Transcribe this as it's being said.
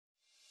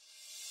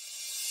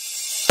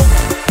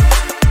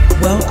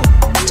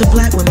Welcome to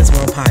Black Women's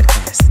World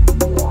Podcast.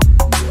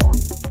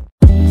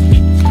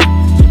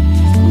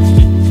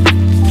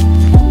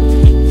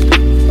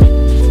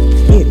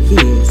 It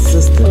is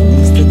Sister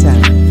Easter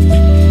time.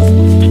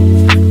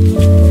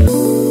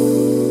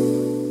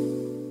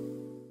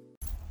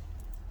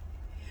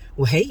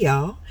 Well, hey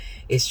y'all,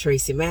 it's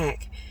Tracy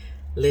Mack.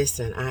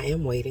 Listen, I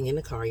am waiting in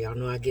the car. Y'all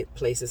know I get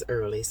places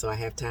early, so I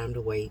have time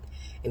to wait.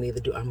 And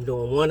I'm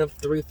doing one of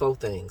 3-4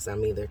 things.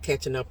 I'm either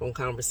catching up on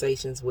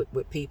conversations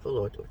with people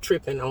or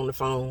tripping on the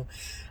phone,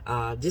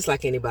 just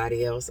like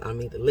anybody else.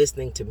 I'm either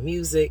listening to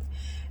music.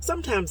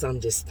 Sometimes I'm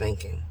just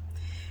thinking.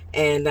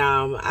 And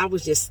I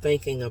was just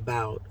thinking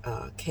about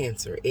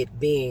cancer, it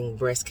being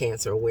Breast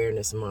Cancer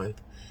Awareness Month.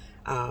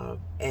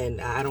 And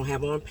I don't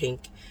have on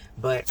pink,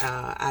 but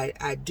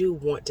I do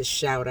want to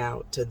shout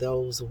out to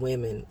those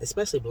women,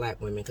 especially Black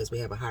women, because we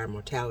have a higher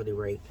mortality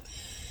rate,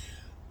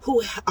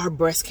 who are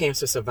breast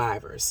cancer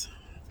survivors.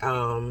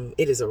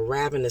 It is a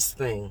ravenous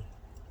thing.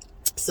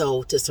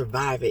 So to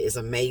survive it is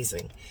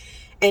amazing.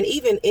 And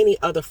even any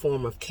other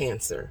form of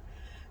cancer,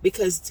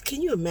 because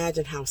can you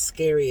imagine how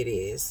scary it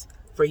is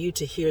for you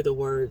to hear the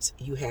words,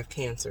 "you have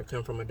cancer,"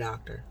 come from a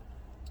doctor?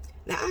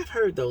 Now, I've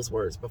heard those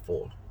words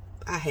before.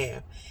 I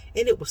have.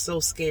 And it was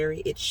so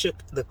scary. It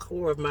shook the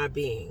core of my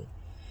being.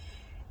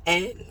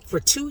 And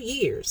for 2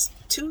 years,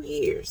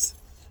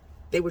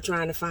 they were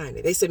trying to find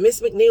it. They said,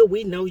 "Miss McNeil,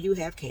 we know you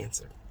have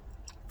cancer,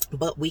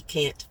 but we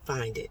can't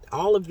find it.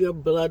 All of your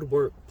blood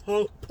work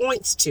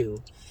points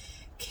to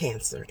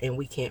cancer, and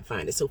we can't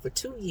find it." So for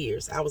 2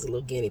 years, I was a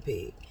little guinea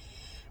pig.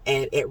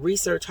 And at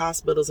research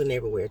hospitals and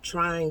everywhere,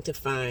 trying to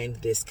find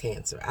this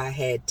cancer. I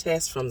had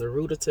tests from the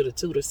rooter to the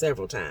tutor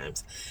several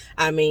times.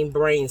 I mean,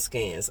 brain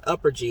scans,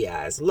 upper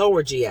GIs,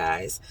 lower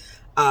GIs,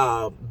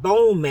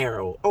 bone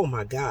marrow. Oh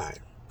my God.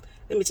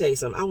 Let me tell you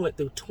something. I went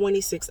through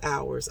 26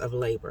 hours of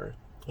labor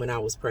when I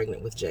was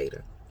pregnant with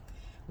Jada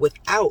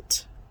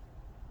without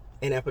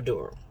an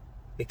epidural,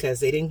 because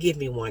they didn't give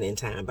me one in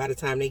time. By the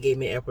time they gave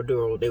me an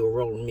epidural, they were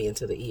rolling me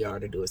into the ER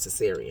to do a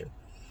cesarean.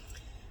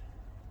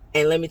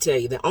 And let me tell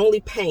you, the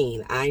only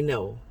pain I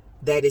know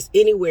that is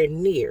anywhere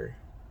near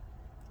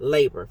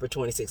labor for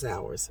 26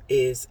 hours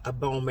is a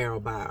bone marrow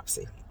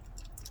biopsy.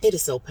 It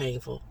is so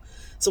painful.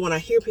 So when I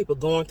hear people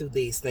going through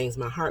these things,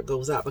 my heart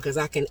goes out, because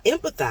I can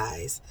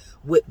empathize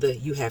with the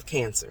 "you have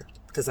cancer,"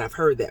 because I've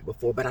heard that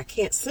before, but I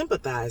can't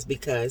sympathize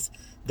because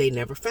they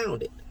never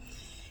found it.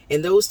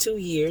 In those 2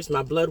 years,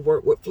 my blood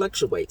work would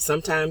fluctuate.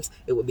 Sometimes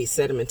it would be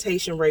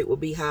sedimentation rate would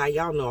be high.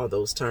 Y'all know all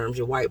those terms,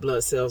 your white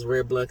blood cells,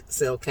 red blood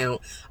cell count,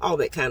 all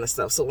that kind of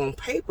stuff. So on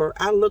paper,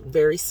 I looked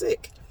very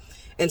sick.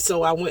 And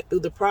so I went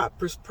through the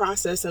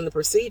process and the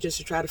procedures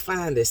to try to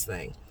find this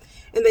thing.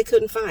 And they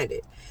couldn't find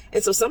it.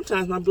 And so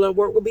sometimes my blood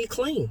work would be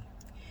clean.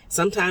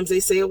 Sometimes they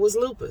say it was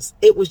lupus.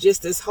 It was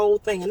just this whole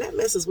thing. And that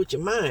messes with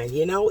your mind,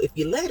 if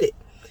you let it.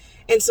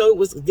 And so it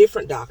was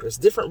different doctors,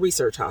 different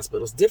research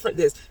hospitals, different.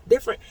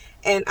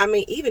 And I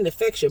mean, even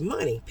affects your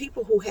money.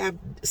 People who have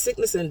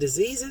sickness and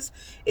diseases,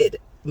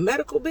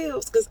 medical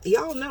bills, because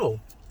y'all know,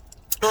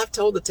 I've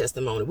told the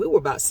testimony, we were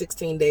about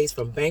 16 days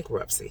from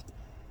bankruptcy,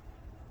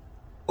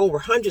 over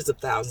hundreds of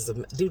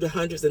thousands due to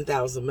hundreds and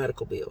thousands of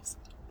medical bills.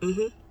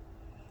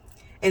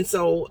 And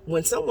so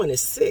when someone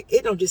is sick,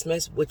 it don't just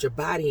mess with your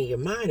body and your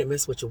mind, it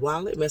messes with your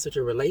wallet, it messes with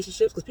your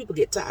relationships, because people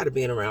get tired of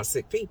being around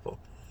sick people.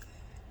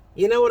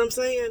 You know what I'm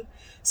saying?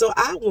 So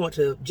I want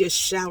to just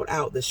shout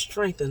out the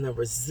strength and the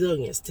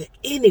resilience to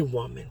any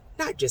woman,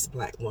 not just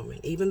Black women,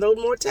 even though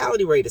the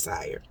mortality rate is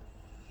higher.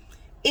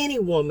 Any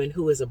woman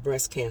who is a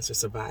breast cancer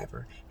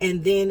survivor,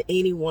 and then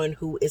anyone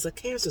who is a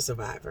cancer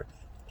survivor.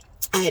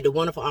 I had the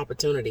wonderful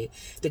opportunity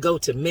to go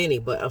to many,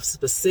 but a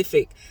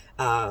specific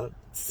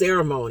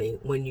ceremony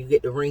when you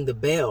get to ring the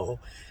bell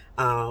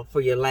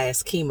for your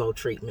last chemo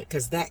treatment,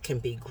 because that can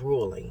be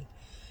grueling,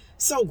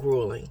 so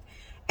grueling.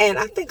 And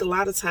I think a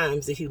lot of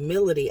times the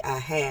humility I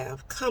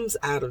have comes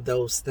out of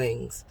those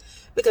things,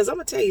 because I'm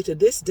going to tell you, to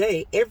this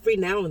day, every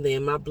now and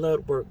then my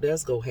blood work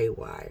does go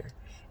haywire.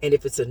 And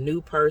if it's a new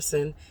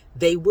person,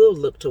 they will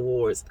look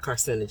towards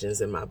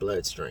carcinogens in my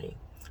bloodstream,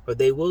 or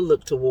they will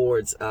look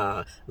towards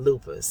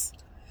lupus.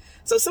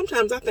 So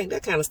sometimes I think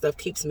that kind of stuff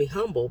keeps me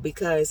humble,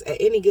 because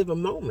at any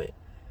given moment,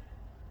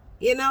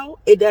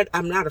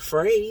 I'm not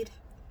afraid.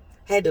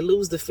 Had to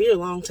lose the fear a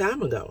long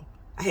time ago.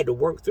 I had to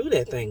work through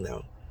that thing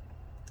though.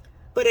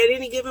 But at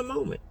any given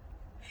moment.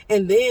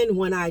 And then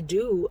when I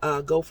do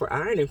go for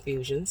iron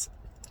infusions,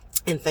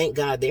 and thank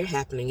God they're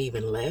happening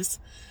even less.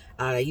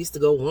 I used to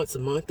go once a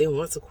month, then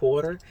once a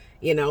quarter,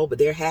 but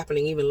they're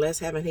happening even less.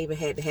 Haven't even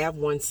had to have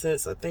one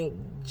since, I think,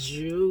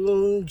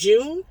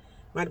 June.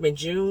 Might have been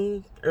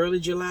June, early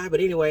July.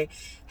 But anyway,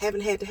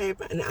 haven't had to have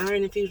an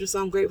iron infusion,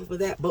 so I'm grateful for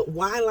that. But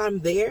while I'm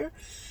there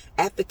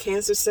at the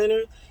cancer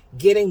center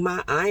getting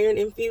my iron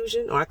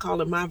infusion, or I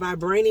call it my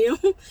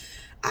vibranium,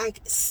 I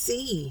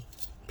see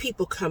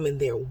people coming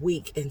there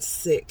weak and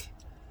sick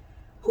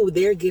who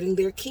they're getting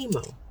their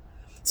chemo.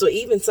 So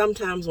even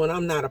sometimes when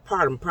I'm not a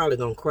part, I'm probably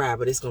going to cry,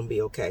 but it's going to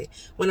be okay.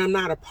 When I'm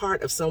not a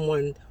part of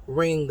someone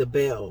ringing the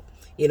bell,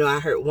 You know, I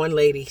heard one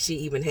lady, she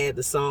even had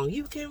the song,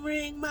 "You Can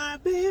Ring My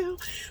Bell,"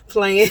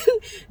 playing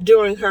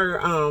during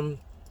her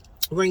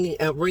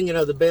ringing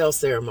of the bell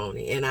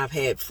ceremony. And I've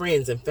had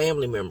friends and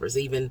family members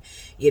even,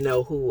 you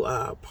know, who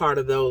are part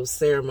of those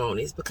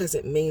ceremonies, because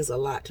it means a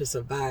lot to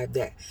survive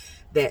that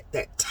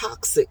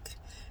toxic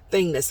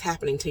thing that's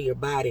happening to your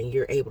body, and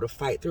you're able to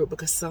fight through it,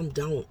 because some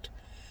don't,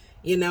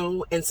 you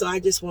know. And so I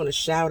just want to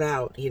shout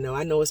out, you know,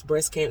 I know it's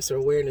Breast Cancer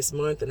Awareness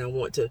Month, and I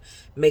want to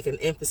make an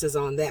emphasis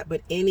on that,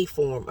 but any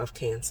form of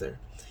cancer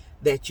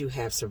that you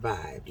have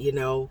survived, you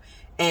know.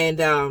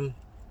 And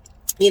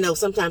you know,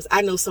 sometimes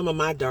I know some of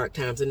my dark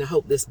times, and I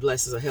hope this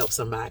blesses or helps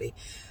somebody.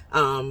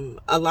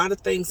 A lot of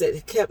things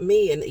that kept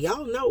me, and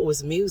y'all know, it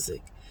was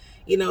music.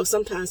 You know,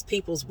 sometimes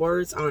people's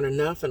words aren't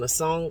enough, and a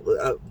song,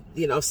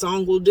 you know, a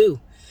song will do,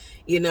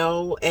 you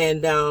know.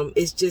 And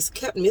it's just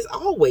kept me. It's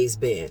always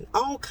been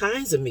all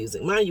kinds of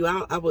music, mind you.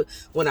 I would,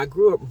 when I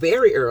grew up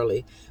very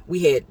early, we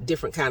had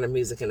different kind of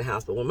music in the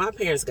house. But when my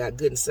parents got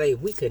good and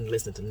saved, we couldn't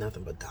listen to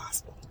nothing but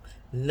gospel,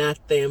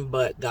 nothing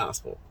but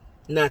gospel.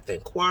 Nothing.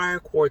 Choir,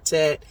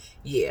 quartet,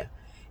 yeah.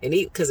 And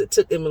because it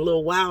took them a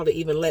little while to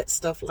even let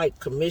stuff like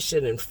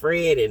Commission and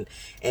Fred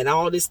and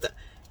all this stuff.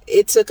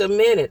 It took a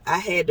minute. I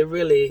had to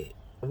really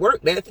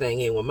work that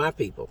thing in with my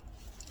people.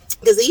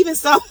 Because even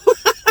so,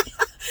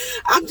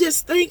 I'm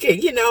just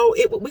thinking, you know,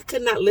 we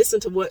could not listen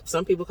to what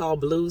some people call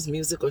blues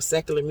music or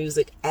secular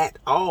music at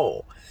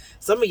all.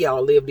 Some of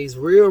y'all live these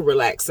real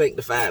relaxed,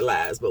 sanctified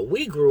lives, but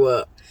we grew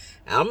up,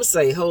 I'm going to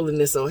say,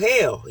 holiness or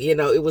hell. You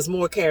know, it was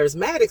more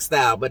charismatic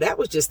style, but that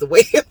was just the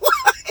way it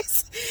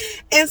was.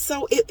 And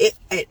so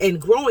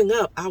and growing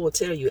up, I will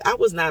tell you, I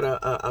was not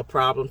a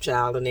problem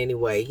child in any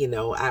way. You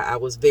know, I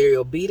was very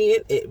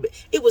obedient.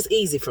 It was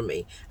easy for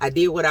me. I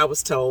did what I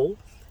was told.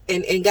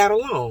 And got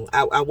along.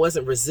 I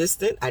wasn't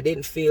resistant. I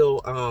didn't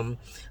feel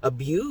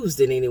abused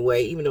in any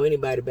way, even though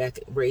anybody back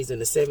raised in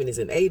the 70s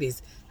and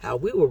 80s, how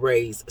we were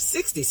raised,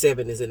 60s,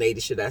 70s, and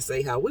 80s, should I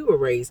say, how we were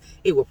raised,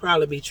 it would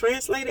probably be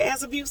translated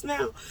as abuse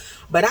now.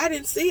 But I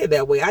didn't see it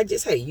that way. I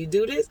just, hey, you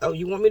do this? Oh,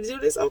 you want me to do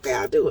this? Okay,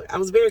 I'll do it. I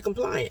was very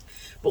compliant.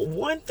 But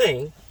one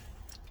thing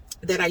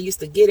that I used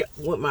to get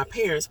with my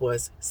parents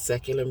was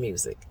secular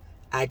music.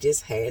 I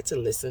just had to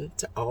listen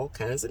to all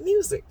kinds of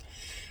music.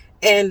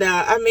 And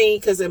I mean,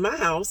 because in my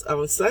house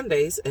on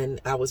Sundays, and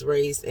I was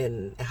raised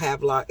in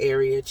Havelock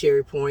area,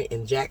 Cherry Point,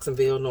 in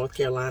Jacksonville, North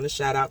Carolina.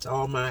 Shout out to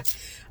all my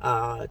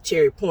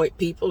Cherry Point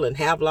people and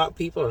Havelock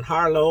people and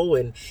Harlow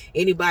and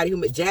anybody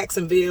who at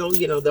Jacksonville.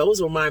 You know,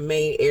 those were my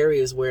main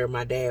areas where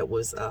my dad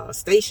was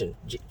stationed,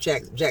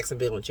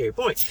 Jacksonville and Cherry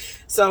Point.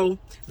 So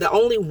the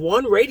only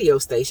one radio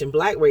station,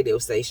 black radio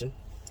station,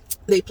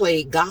 they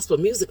played gospel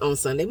music on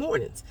Sunday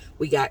mornings.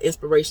 We got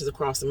Inspirations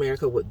Across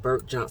America with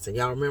Burt Johnson.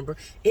 Y'all remember?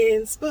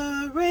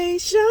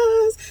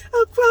 Inspirations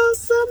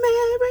Across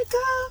America.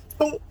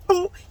 Boom,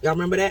 boom. Y'all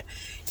remember that?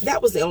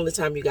 That was the only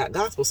time you got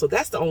gospel. So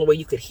that's the only way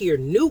you could hear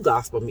new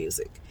gospel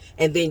music.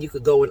 And then you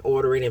could go and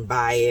order it and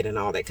buy it and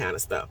all that kind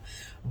of stuff.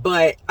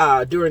 But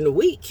during the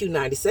week,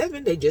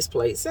 Q97, they just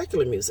played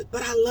secular music.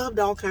 But I loved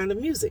all kind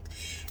of music.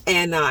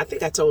 And I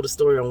think I told a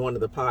story on one of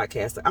the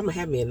podcasts. I'm going to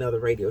have me another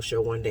radio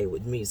show one day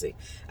with music.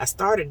 I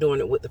started doing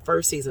it with the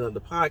first season of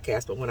the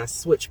podcast, but when I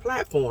switched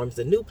platforms,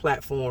 the new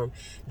platform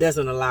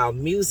doesn't allow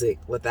music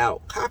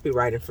without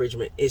copyright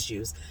infringement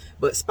issues.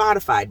 But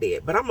Spotify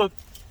did. But I'm going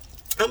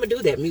to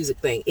do that music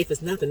thing if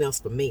it's nothing else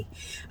for me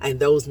and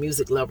those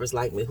music lovers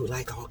like me who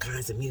like all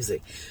kinds of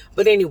music.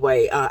 But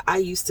anyway, I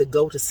used to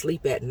go to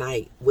sleep at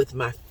night with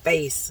my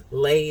face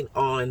laying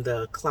on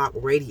the clock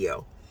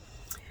radio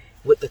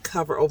with the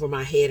cover over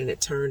my head and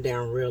it turned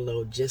down real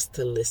low just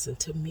to listen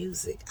to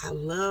music. I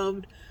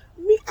loved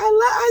me.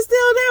 I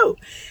still do.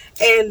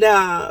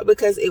 And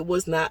because it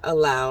was not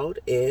allowed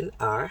in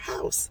our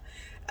house.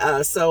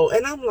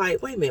 And I'm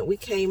like, wait a minute, we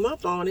came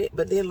up on it.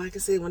 But then, like I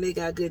said, when they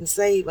got good and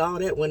saved, all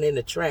that went in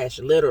the trash,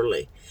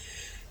 literally.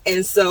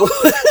 And so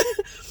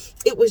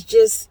it was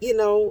just, you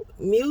know,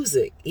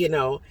 music, you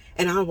know,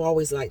 and I've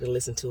always liked to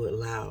listen to it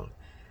loud.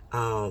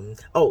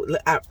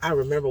 I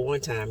remember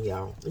one time,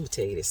 y'all, let me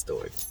tell you this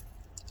story.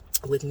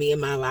 With me and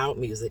my loud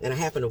music, and I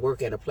happened to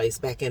work at a place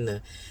back in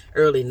the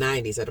early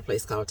 90s at a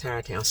place called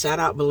Tire Town. Shout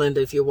out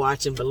Belinda if you're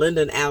watching.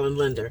 Belinda and Alan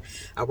Linder.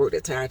 I worked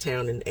at Tire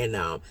Town, and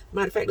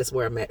matter of fact, that's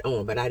where I met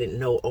Owen, but I didn't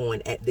know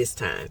Owen at this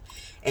time.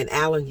 And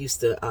Alan used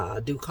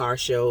to do car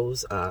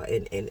shows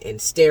and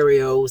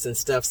stereos and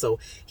stuff. So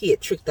he had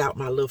tricked out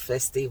my little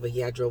Festiva.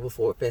 Yeah, I drove a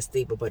Ford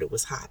Festiva, but it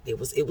was hot. It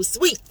was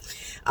sweet.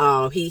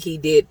 He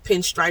did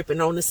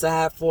pinstriping on the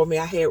side for me.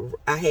 I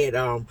had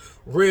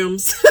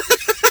rims.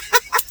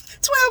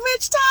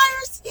 12-inch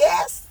tires,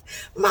 yes,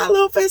 my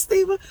little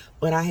Festiva.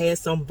 But I had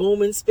some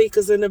booming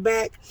speakers in the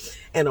back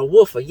and a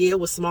woofer. Yeah, it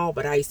was small,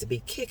 but I used to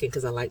be kicking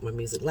because I like my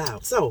music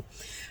loud. So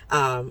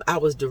I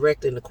was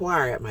directing the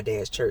choir at my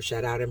dad's church.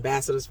 Shout out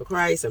Ambassadors for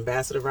Christ,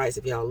 Ambassador Rice,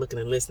 if y'all looking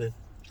and listening.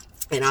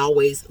 And I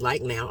always,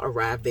 like now,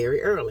 arrive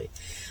very early.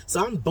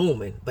 So I'm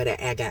booming, but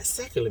I got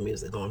secular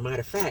music on.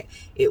 Matter of fact,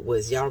 it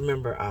was, y'all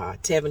remember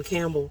Tevin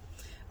Campbell?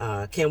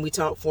 Can We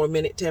Talk for a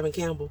Minute, Tevin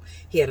Campbell?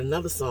 He had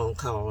another song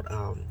called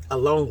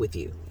Alone With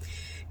You.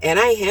 And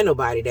I ain't had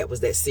nobody that was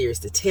that serious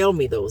to tell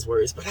me those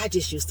words, but I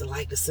just used to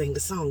like to sing the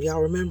song.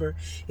 Y'all remember?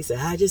 He said,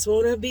 I just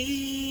want to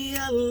be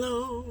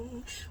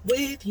alone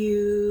with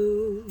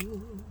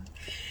you.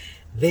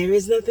 There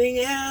is nothing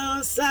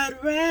else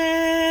I'd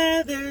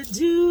rather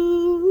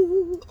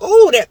do.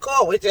 Oh, that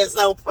chord was just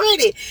so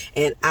pretty.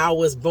 And I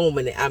was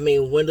booming it. I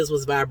mean, windows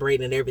was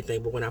vibrating and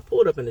everything. But when I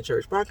pulled up in the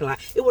church parking lot,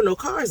 there were no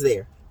cars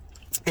there.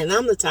 And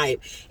I'm the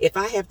type, if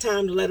I have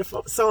time to let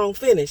a song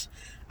finish,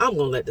 I'm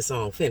going to let the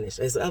song finish.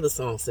 As the other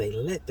songs say,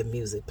 let the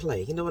music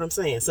play. You know what I'm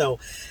saying? So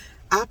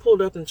I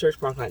pulled up in the church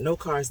parking lot, no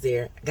cars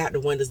there, got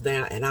the windows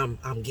down, and I'm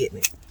getting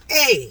it.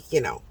 Hey,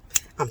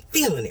 I'm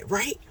feeling it,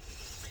 right?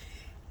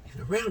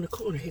 And around the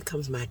corner, here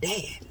comes my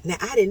dad. Now,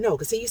 I didn't know,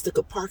 because he used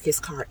to park his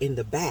car in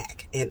the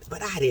back.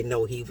 But I didn't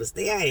know he was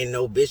there. I didn't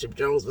know Bishop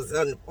Jones was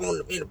in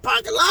the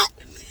parking lot.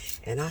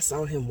 And I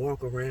saw him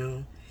walk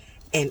around.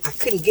 And I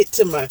couldn't get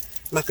to my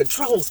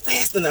controls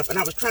fast enough. And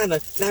I was trying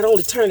to not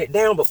only turn it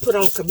down, but put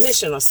on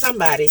commission or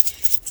somebody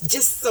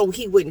just so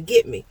he wouldn't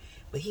get me.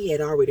 But he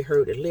had already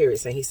heard the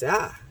lyrics. And he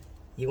said,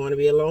 you want to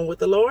be alone with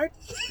the Lord?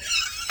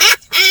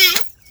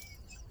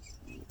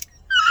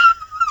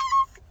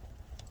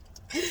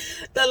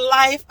 The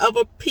life of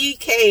a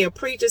PK, a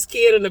preacher's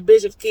kid and a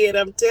bishop's kid,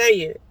 I'm telling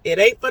you, it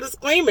ain't for the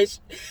squeamish.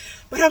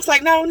 But I was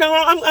like, no,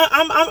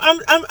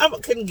 I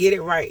couldn't get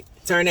it right.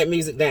 Turn that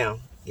music down.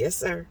 Yes,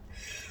 sir.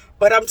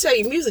 But I'm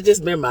telling you, music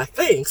just been my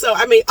thing. So,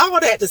 I mean, all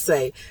that to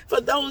say,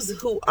 for those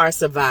who are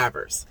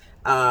survivors,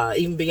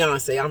 even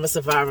Beyonce, I'm a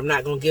survivor. I'm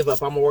not going to give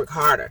up. I'm going to work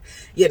harder.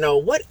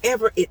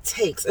 Whatever it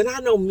takes. And I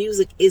know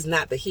music is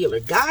not the healer.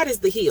 God is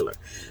the healer.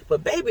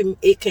 But baby,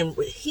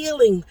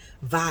 healing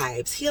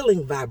vibes,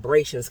 healing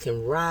vibrations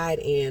can ride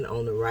in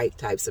on the right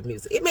types of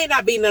music. It may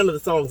not be none of the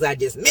songs I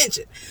just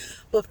mentioned,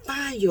 but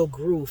find your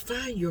groove,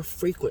 find your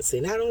frequency,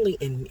 not only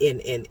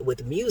in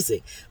with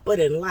music,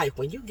 but in life.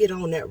 When you get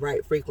on that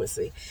right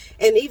frequency,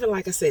 and even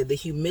like I said, the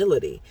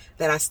humility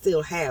that I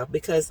still have,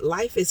 because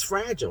life is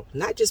fragile,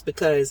 not just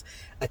because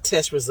a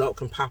test result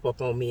can pop up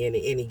on me in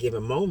any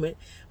given moment,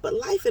 but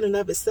life in and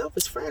of itself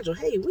is fragile.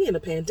 Hey, we in a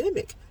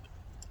pandemic.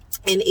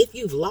 And if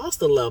you've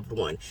lost a loved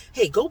one,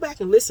 hey, go back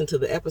and listen to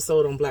the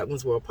episode on Black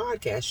Women's World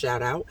Podcast.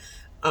 Shout out.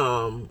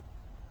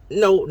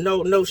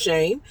 No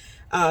shame.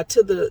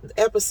 To the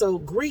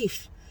episode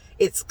Grief.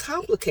 It's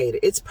complicated.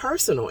 It's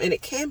personal, and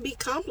it can be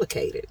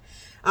complicated.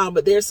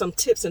 But there's some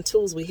tips and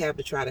tools we have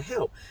to try to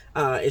help.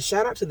 And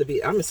shout out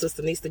to I'm in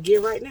Sister Nista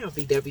gear right now,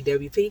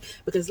 BWWP,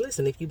 because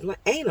listen, if you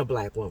ain't a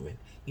black woman,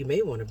 you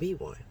may want to be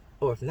one.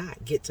 Or if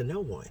not, get to know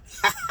one.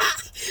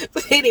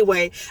 But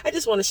anyway, I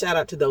just want to shout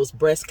out to those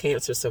breast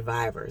cancer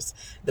survivors,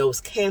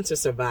 those cancer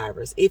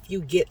survivors. If you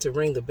get to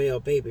ring the bell,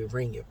 baby,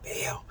 ring your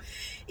bell.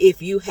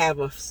 If you have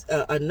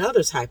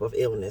another type of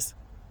illness,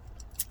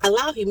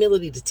 allow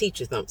humility to teach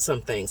you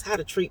some things, how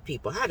to treat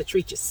people, how to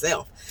treat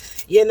yourself,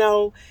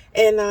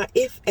 and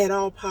if at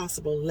all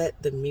possible,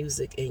 let the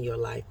music in your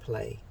life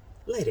play.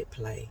 Let it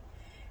play.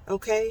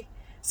 Okay?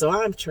 So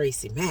I'm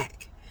Tracy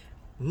Mack.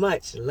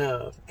 Much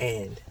love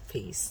and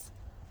peace.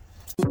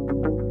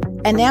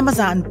 An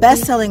Amazon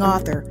best-selling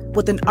author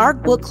with an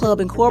ARC Book Club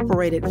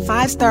Incorporated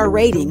 5-star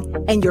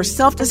rating and your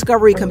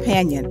self-discovery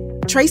companion,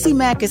 Tracy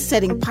Mack is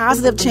setting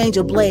positive change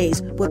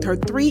ablaze with her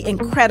 3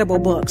 incredible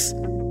books.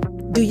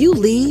 Do you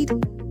lead?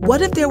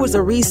 What if there was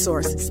a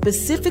resource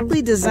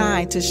specifically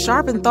designed to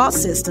sharpen thought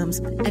systems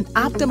and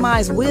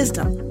optimize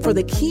wisdom for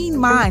the keen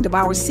mind of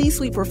our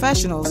C-suite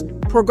professionals,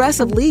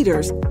 progressive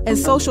leaders, and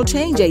social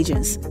change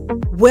agents?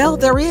 Well,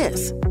 there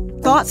is.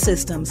 Thought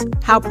Systems,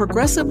 How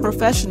Progressive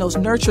Professionals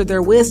Nurture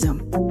Their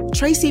Wisdom.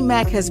 Tracy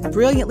Mack has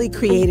brilliantly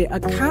created a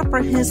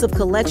comprehensive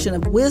collection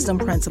of wisdom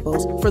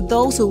principles for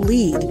those who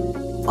lead,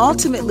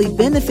 ultimately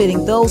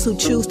benefiting those who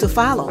choose to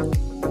follow.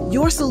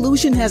 Your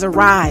solution has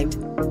arrived.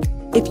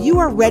 If you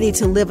are ready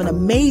to live an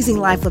amazing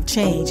life of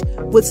change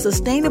with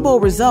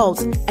sustainable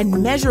results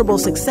and measurable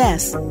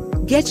success,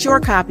 get your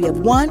copy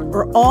of one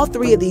or all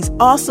 3 of these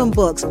awesome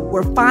books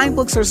where fine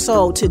books are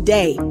sold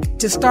today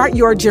to start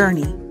your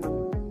journey.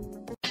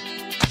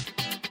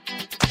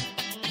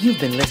 You've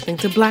been listening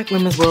to Black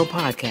Women's World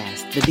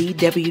Podcast, the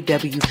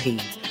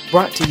BWWP,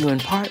 brought to you in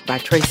part by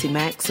Tracy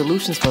Mack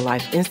Solutions for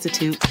Life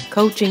Institute,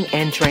 coaching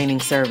and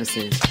training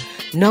services.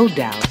 No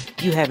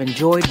doubt you have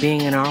enjoyed being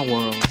in our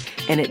world,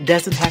 and it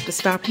doesn't have to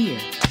stop here.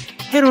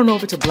 Head on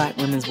over to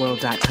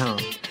blackwomensworld.com.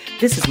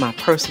 This is my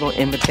personal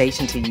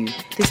invitation to you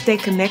to stay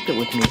connected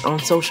with me on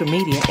social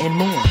media and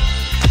more.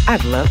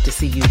 I'd love to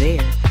see you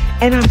there,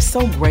 and I'm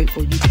so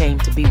grateful you came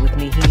to be with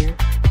me here.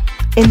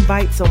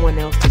 Invite someone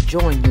else to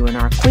join you in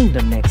our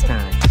queendom next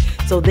time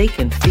so they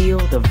can feel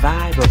the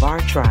vibe of our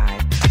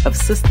tribe of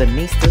Sister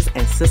Nistas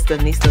and Sister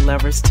Nista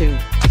lovers too.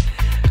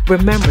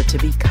 Remember to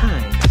be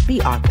kind, be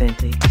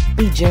authentic,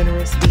 be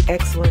generous, be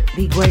excellent,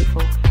 be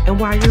grateful, and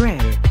while you're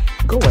at it,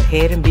 go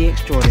ahead and be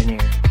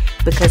extraordinary,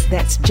 because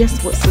that's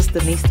just what Sister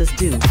Nistas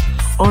do,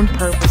 on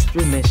purpose,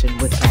 through mission,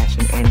 with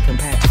passion and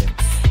compassion.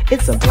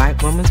 It's a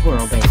Black woman's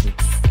world, baby,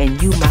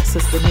 and you, my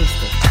Sister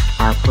Nista,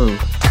 are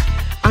proof.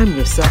 I'm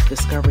your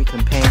self-discovery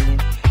companion,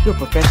 your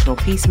professional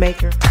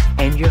peacemaker,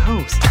 and your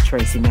host,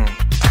 Tracy Mack.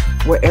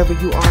 Wherever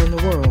you are in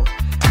the world,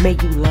 may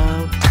you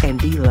love and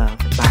be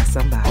loved by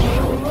somebody.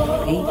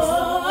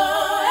 Peace.